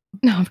first, Sam.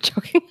 No, I'm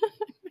joking.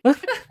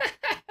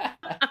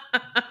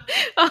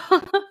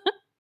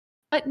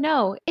 But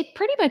no, it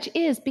pretty much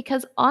is,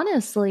 because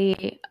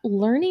honestly,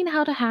 learning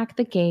how to hack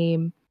the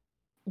game,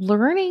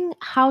 learning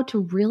how to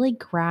really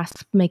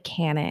grasp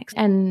mechanics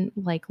and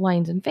like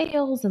lines and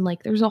veils, and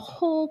like there's a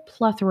whole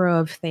plethora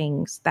of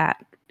things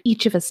that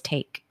each of us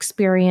take,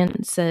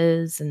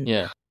 experiences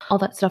and all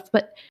that stuff.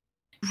 But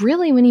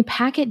really, when you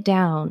pack it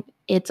down,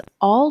 it's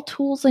all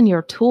tools in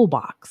your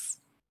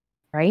toolbox,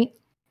 right?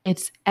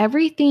 It's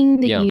everything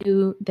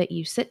that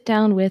you sit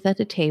down with at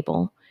the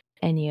table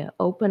and you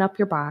open up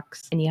your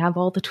box and you have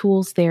all the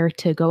tools there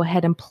to go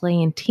ahead and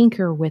play and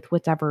tinker with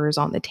whatever is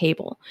on the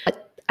table.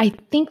 But I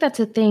think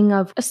that's a thing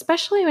of,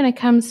 especially when it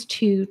comes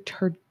to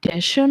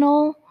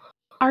traditional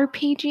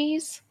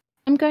RPGs,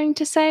 I'm going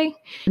to say,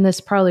 and this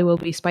probably will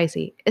be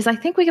spicy, is I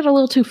think we get a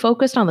little too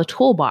focused on the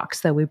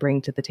toolbox that we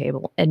bring to the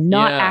table and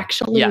not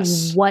actually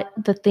what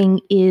the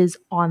thing is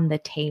on the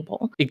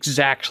table.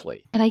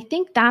 Exactly. And I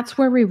think that's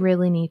where we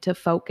really need to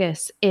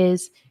focus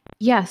is,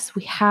 yes,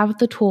 we have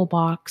the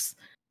toolbox.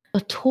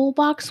 The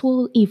toolbox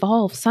will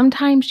evolve.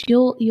 Sometimes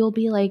you'll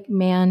be like,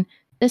 man,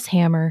 this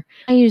hammer,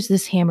 I use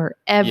this hammer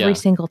every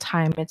single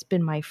time. It's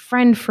been my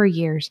friend for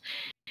years.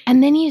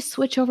 And then you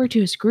switch over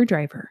to a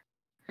screwdriver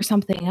or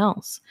something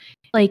else.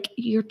 Like,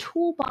 your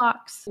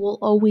toolbox will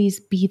always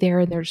be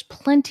there. There's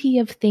plenty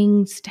of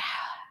things to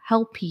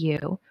help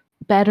you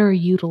better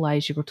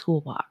utilize your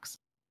toolbox.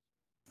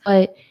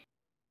 But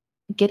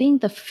getting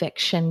the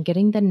fiction,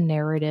 getting the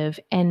narrative,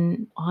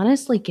 and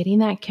honestly getting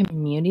that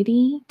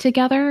community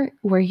together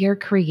where you're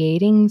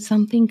creating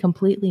something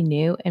completely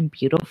new and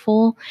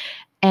beautiful,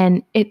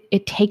 and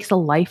it takes a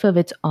life of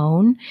its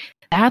own,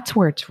 that's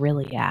where it's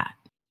really at,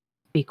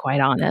 to be quite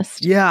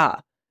honest. Yeah.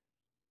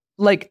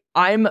 Like,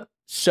 I'm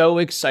so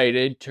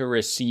excited to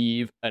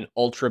receive an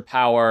ultra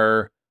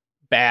power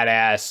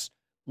badass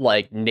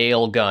like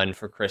nail gun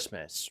for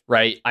Christmas,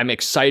 right? I'm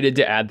excited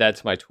to add that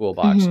to my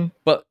toolbox.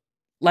 But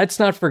let's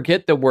not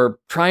forget that we're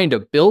trying to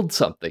build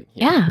something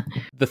here. Yeah.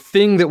 The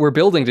thing that we're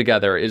building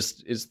together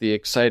is the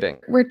exciting.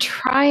 We're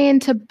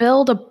trying to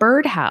build a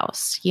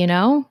birdhouse, you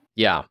know?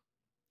 Yeah.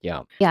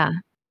 Yeah.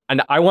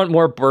 And I want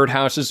more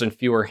birdhouses and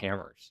fewer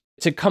hammers.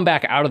 To come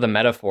back out of the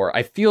metaphor,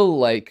 I feel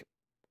like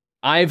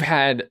I've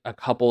had a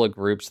couple of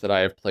groups that I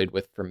have played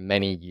with for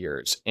many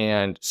years.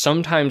 And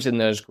sometimes in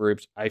those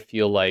groups, I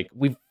feel like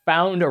we've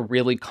found a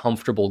really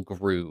comfortable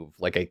groove,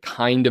 like a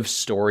kind of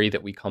story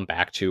that we come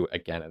back to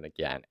again and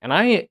again. And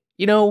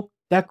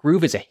that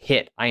groove is a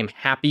hit. I am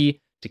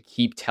happy to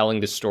keep telling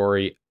the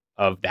story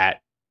of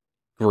that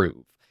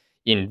groove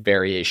in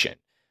variation.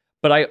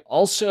 But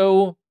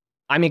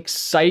I'm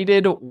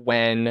excited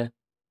when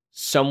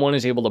someone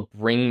is able to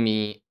bring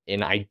me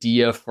an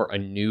idea for a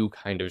new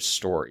kind of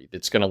story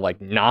that's going to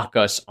like knock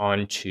us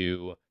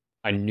onto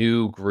a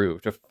new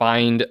groove, to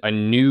find a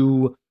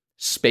new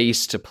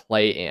space to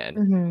play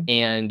in.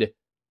 And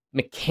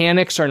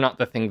mechanics are not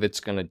the thing that's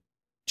going to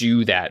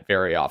do that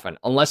very often,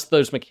 unless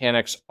those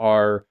mechanics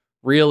are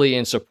really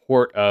in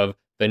support of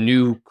the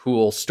new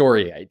cool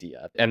story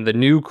idea. And the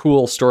new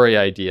cool story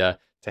idea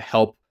to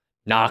help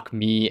knock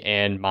me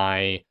and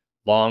my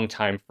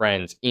longtime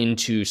friends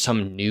into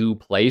some new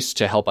place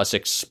to help us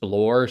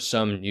explore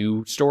some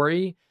new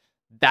story.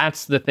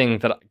 That's the thing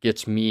that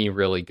gets me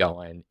really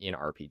going in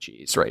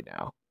RPGs right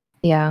now.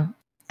 Yeah.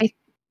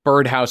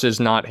 Birdhouses,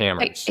 not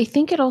hammers. I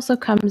think it also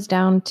comes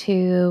down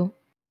to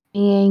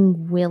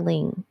being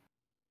willing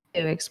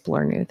to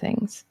explore new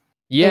things.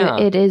 Yeah.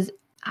 It is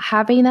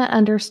having that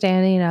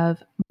understanding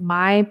of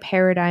my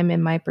paradigm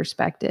and my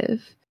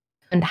perspective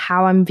and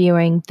how I'm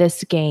viewing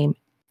this game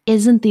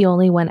isn't the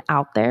only one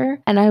out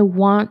there. And I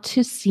want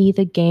to see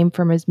the game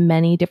from as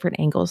many different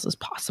angles as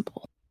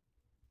possible.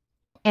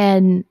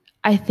 And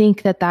I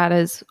think that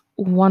is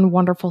one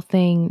wonderful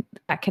thing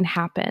that can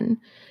happen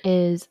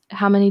is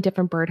how many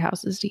different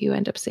birdhouses do you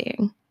end up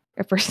seeing?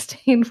 If we're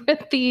staying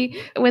with the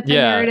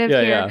narrative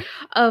here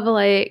of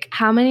like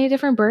how many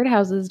different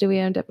birdhouses do we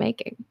end up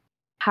making?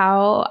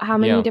 How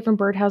many different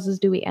birdhouses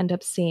do we end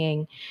up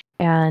seeing?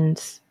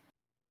 And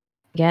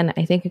again,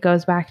 I think it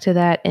goes back to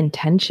that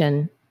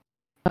intention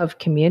of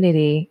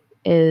community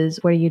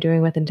is what are you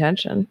doing with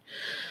intention?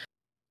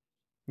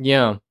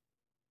 Yeah.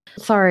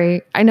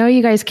 Sorry, I know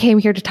you guys came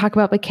here to talk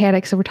about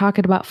mechanics, so we're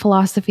talking about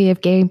philosophy of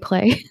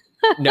gameplay.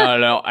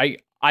 No.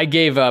 I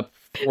gave up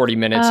 40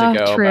 minutes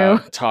ago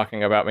about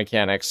talking about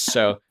mechanics,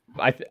 so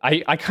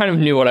I kind of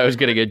knew what I was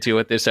going to get to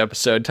with this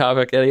episode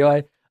topic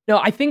anyway. No,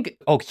 I think,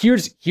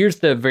 here's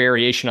the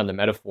variation on the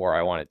metaphor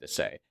I wanted to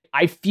say.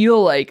 I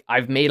feel like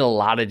I've made a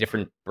lot of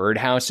different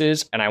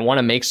birdhouses, and I want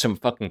to make some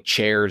fucking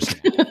chairs.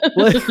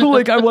 like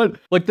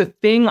the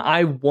thing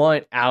I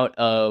want out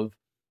of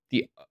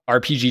the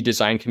RPG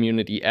design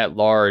community at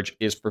large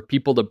is for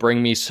people to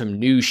bring me some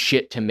new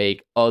shit to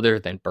make other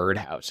than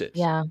birdhouses.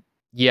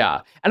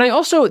 Yeah. And I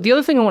also, the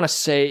other thing I want to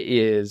say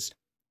is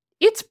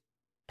it's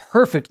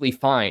perfectly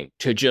fine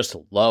to just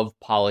love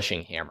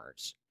polishing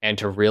hammers and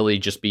to really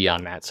just be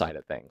on that side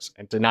of things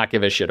and to not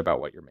give a shit about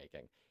what you're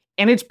making.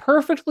 And it's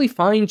perfectly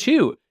fine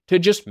too to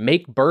just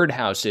make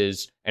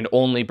birdhouses and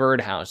only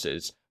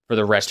birdhouses for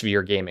the rest of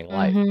your gaming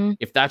life. Mm-hmm.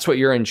 If that's what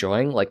you're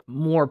enjoying, like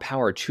more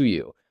power to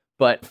you.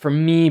 But for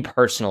me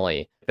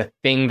personally, the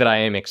thing that I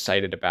am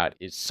excited about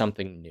is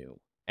something new,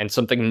 and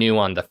something new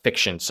on the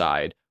fiction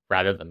side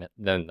rather than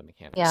the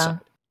mechanics side.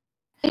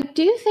 I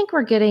do think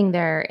we're getting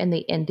there in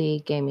the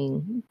indie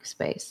gaming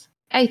space.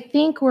 I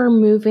think we're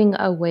moving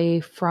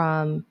away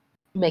from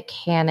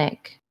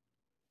mechanic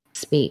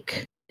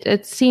speak.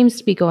 It seems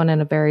to be going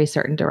in a very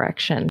certain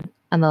direction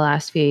in the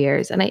last few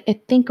years. And I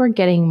think we're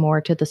getting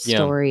more to the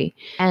story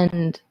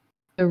and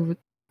the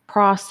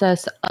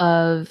process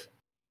of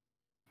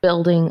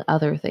building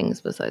other things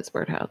besides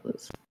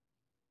birdhouses.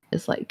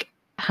 Is like,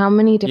 how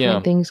many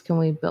different things can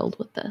we build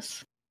with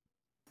this?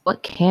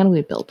 What can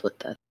we build with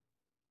this?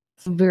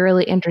 It's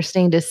really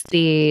interesting to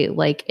see,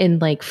 like, in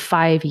like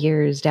 5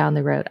 years down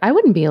the road. I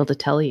wouldn't be able to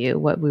tell you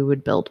what we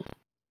would build.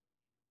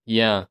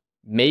 Yeah.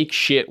 Make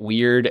shit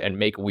weird and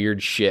make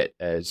weird shit,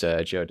 as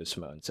Joe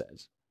DeSimone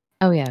says.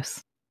 Oh,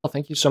 yes. Well,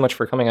 thank you so much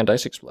for coming on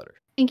Dice Exploder.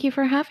 Thank you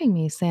for having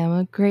me, Sam.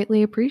 I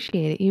greatly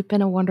appreciate it. You've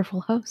been a wonderful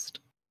host.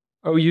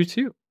 Oh, you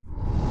too.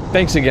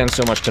 Thanks again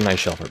so much to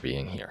Nychelle for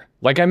being here.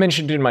 Like I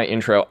mentioned in my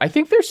intro, I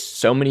think there's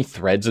so many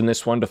threads in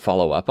this one to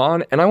follow up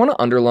on, and I want to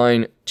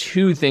underline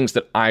 2 things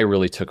that I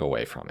really took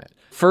away from it.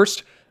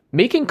 First,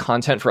 making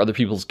content for other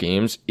people's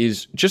games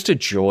is just a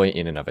joy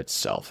in and of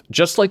itself.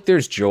 Just like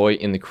there's joy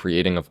in the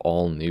creating of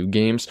all new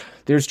games,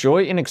 there's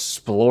joy in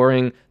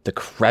exploring the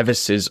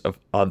crevices of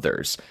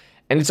others.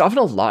 And it's often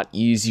a lot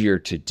easier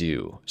to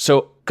do.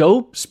 So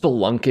go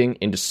spelunking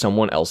into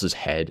someone else's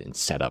head and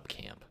set up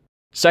camp.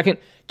 Second,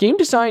 game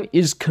design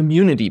is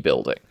community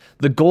building.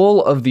 The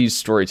goal of these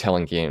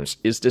storytelling games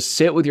is to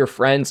sit with your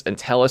friends and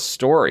tell a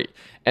story.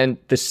 And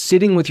the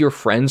sitting with your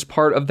friends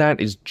part of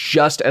that is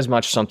just as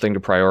much something to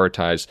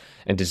prioritize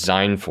and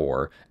design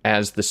for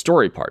as the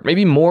story part,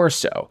 maybe more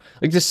so.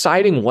 Like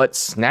deciding what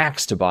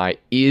snacks to buy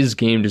is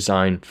game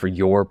design for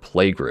your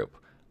playgroup.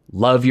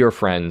 Love your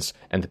friends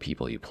and the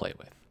people you play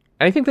with.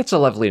 And I think that's a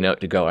lovely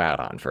note to go out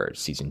on for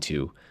Season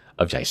 2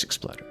 of Dice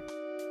Exploder.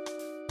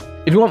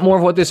 If you want more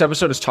of what this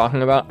episode is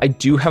talking about, I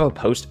do have a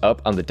post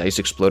up on the Dice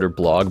Exploder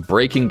blog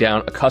breaking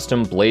down a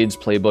custom Blades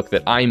playbook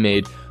that I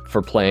made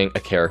for playing a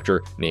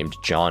character named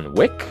John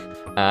Wick.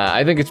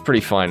 I think it's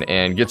pretty fun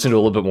and gets into a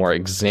little bit more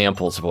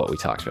examples of what we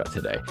talked about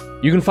today.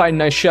 You can find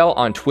Nychelle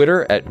on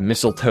Twitter at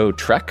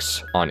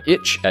mistletoe_trex, on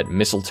itch at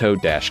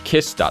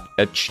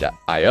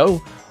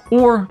mistletoe-kiss.itch.io,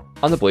 or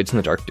on the Blades in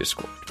the Dark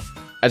Discord.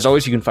 As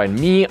always, you can find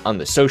me on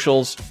the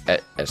socials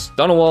at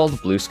sdunawald,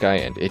 Blue Sky,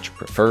 and Itch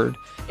Preferred.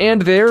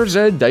 And there's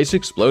a Dice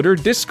Exploder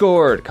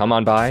Discord. Come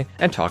on by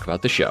and talk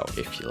about the show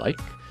if you like.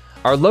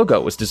 Our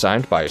logo was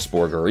designed by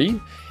Sporgery,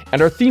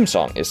 and our theme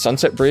song is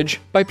Sunset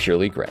Bridge by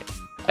Purely Grey.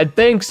 And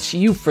thanks to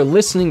you for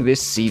listening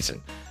this season.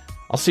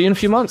 I'll see you in a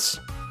few months.